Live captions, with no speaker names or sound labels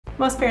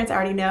Most parents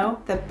already know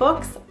that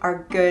books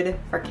are good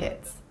for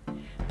kids.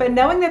 But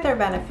knowing that they're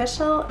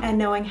beneficial and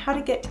knowing how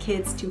to get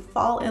kids to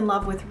fall in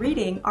love with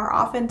reading are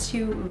often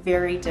two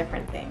very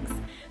different things.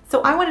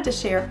 So I wanted to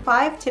share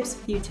 5 tips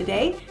with you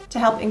today to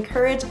help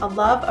encourage a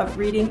love of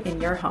reading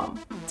in your home.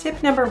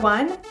 Tip number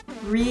 1,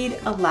 read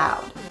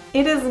aloud.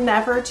 It is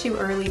never too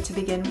early to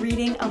begin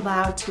reading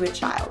aloud to a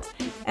child,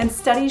 and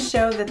studies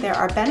show that there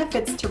are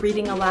benefits to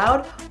reading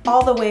aloud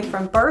all the way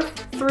from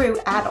birth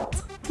through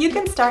adult. You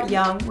can start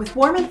young with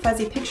warm and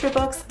fuzzy picture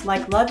books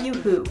like Love You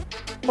Who,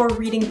 or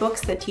reading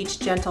books that teach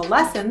gentle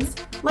lessons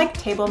like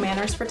Table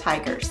Manners for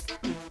Tigers.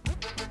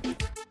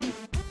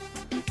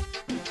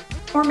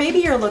 Or maybe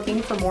you're looking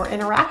for more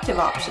interactive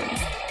options,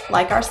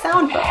 like our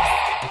sound books,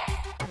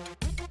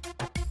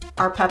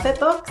 our puppet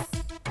books,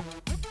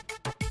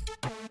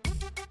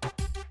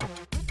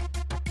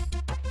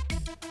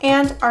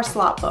 and our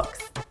slot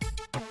books.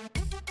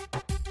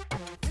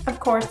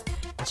 Of course,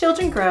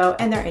 children grow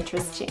and their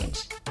interests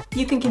change.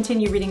 You can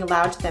continue reading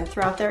aloud to them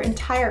throughout their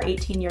entire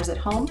 18 years at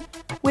home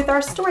with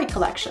our story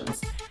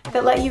collections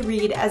that let you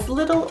read as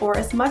little or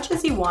as much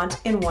as you want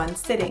in one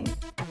sitting.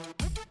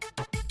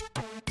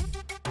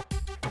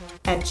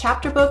 And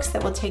chapter books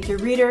that will take your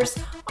readers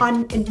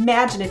on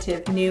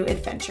imaginative new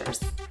adventures.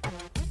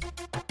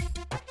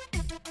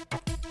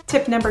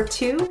 Tip number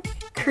 2,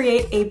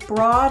 create a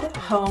broad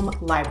home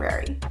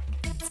library.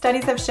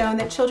 Studies have shown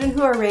that children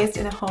who are raised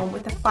in a home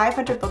with a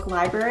 500-book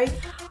library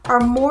are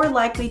more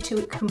likely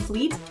to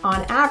complete,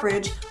 on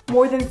average,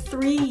 more than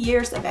 3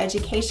 years of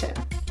education.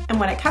 And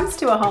when it comes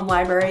to a home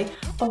library,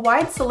 a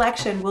wide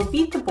selection will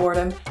beat the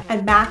boredom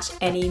and match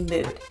any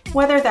mood.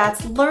 Whether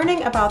that's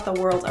learning about the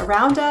world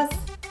around us,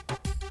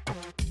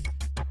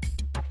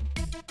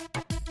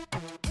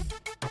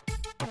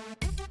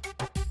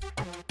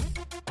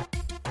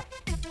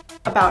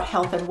 about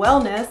health and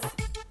wellness,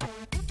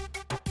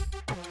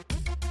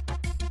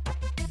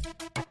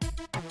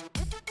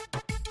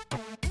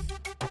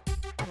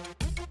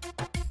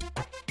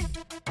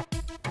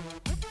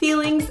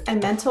 feelings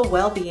and mental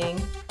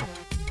well-being,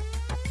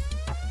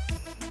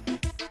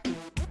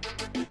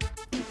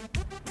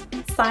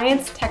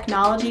 science,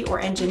 technology, or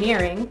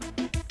engineering,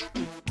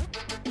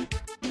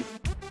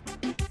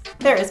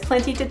 there is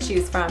plenty to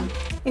choose from,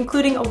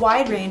 including a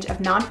wide range of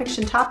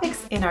nonfiction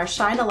topics in our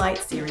Shine a Light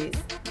series.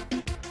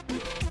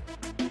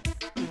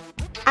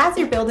 As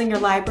you're building your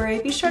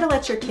library, be sure to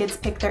let your kids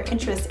pick their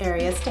interest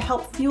areas to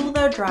help fuel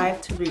their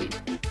drive to read.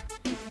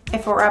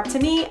 If it were up to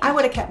me, I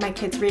would have kept my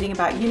kids reading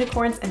about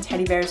unicorns and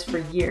teddy bears for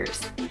years.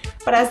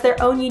 But as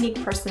their own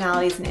unique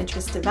personalities and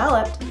interests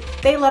developed,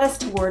 they led us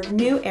toward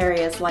new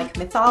areas like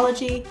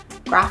mythology,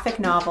 graphic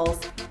novels,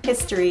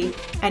 history,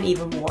 and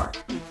even war.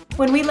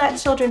 When we let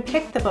children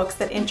pick the books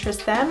that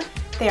interest them,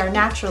 they are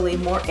naturally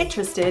more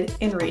interested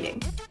in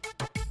reading.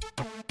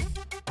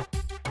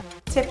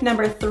 Tip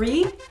number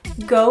 3,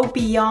 go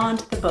beyond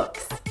the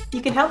books.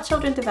 You can help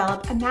children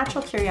develop a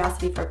natural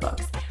curiosity for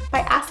books by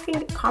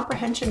asking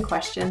comprehension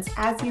questions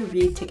as you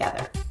read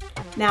together.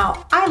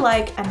 Now, I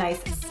like a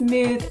nice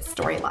smooth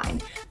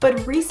storyline,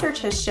 but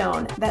research has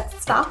shown that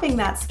stopping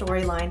that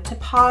storyline to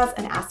pause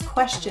and ask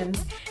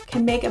questions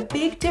can make a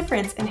big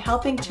difference in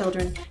helping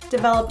children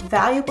develop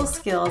valuable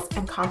skills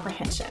and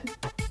comprehension.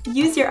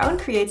 Use your own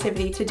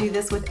creativity to do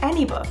this with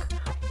any book,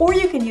 or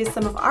you can use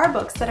some of our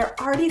books that are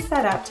already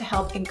set up to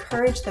help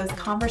encourage those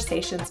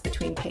conversations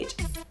between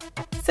pages,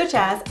 such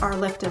as our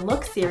Lift and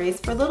Look series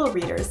for little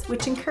readers,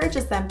 which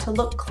encourages them to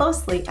look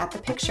closely at the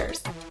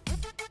pictures.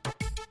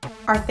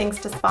 Our Things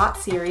to Spot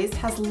series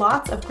has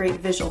lots of great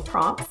visual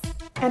prompts,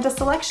 and a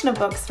selection of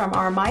books from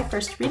our My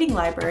First Reading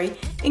library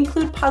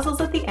include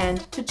puzzles at the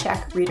end to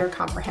check reader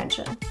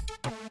comprehension.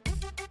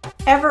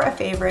 Ever a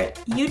Favorite,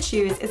 You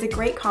Choose is a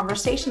great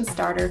conversation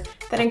starter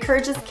that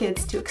encourages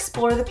kids to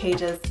explore the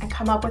pages and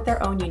come up with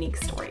their own unique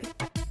story.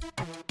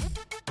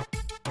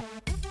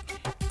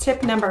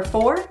 Tip number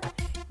 4,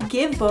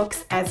 give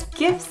books as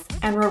gifts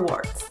and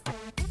rewards.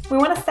 We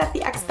want to set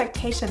the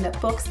expectation that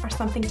books are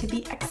something to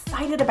be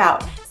excited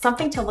about,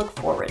 something to look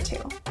forward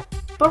to.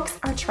 Books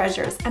are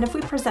treasures, and if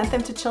we present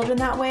them to children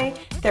that way,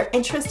 their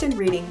interest in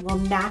reading will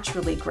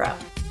naturally grow.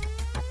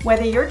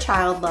 Whether your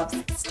child loves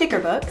sticker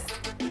books,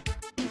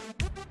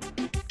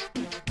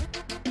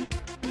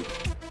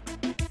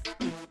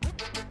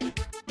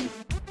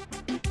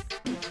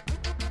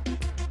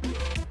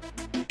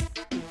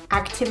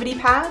 activity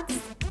pads,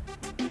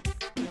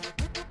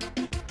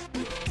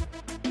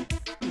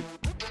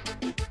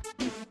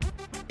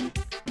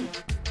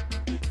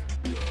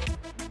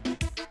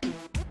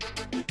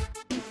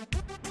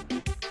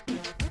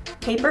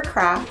 paper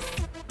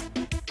crafts,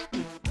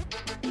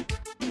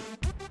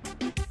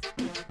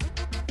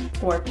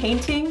 or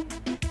painting,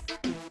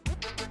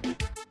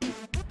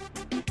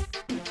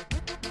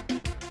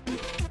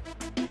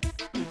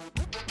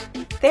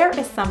 there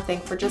is something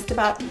for just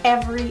about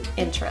every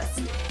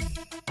interest.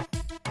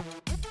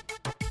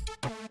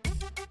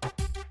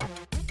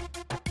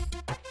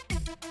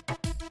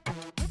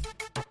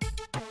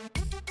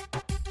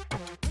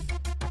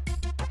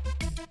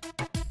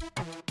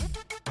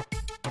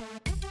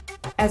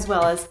 as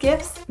well as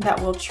gifts that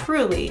will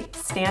truly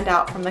stand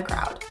out from the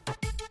crowd.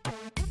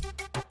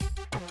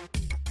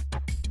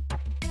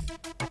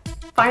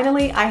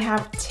 Finally, I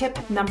have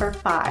tip number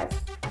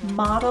 5,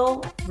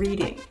 model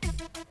reading.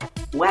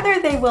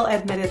 Whether they will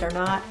admit it or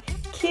not,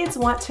 kids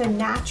want to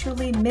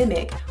naturally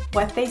mimic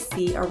what they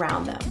see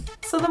around them.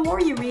 So the more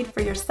you read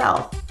for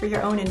yourself, for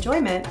your own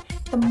enjoyment,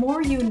 the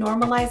more you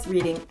normalize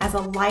reading as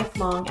a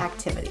lifelong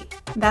activity.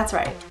 That's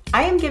right,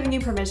 I am giving you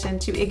permission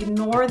to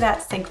ignore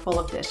that sink full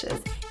of dishes.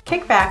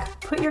 Kick back,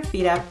 put your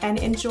feet up, and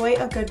enjoy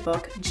a good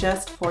book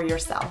just for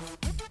yourself.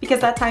 Because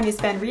that time you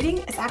spend reading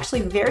is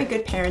actually very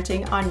good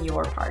parenting on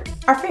your part.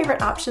 Our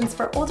favorite options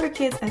for older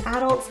kids and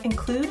adults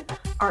include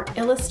our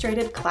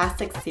illustrated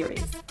classic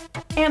series,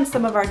 and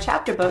some of our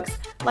chapter books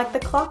like the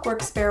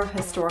Clockwork Sparrow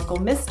Historical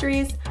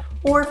Mysteries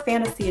or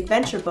fantasy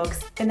adventure books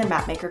in the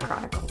Mapmaker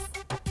Chronicles.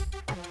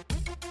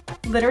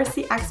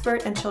 Literacy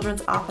expert and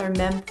children's author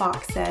Mem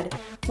Fox said,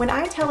 "When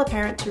I tell a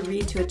parent to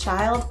read to a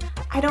child,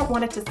 I don't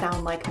want it to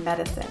sound like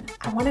medicine.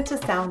 I want it to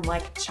sound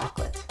like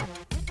chocolate."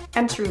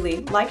 And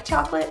truly, like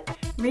chocolate,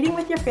 reading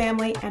with your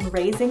family and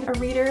raising a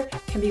reader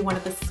can be one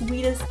of the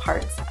sweetest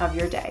parts of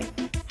your day.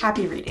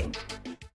 Happy reading!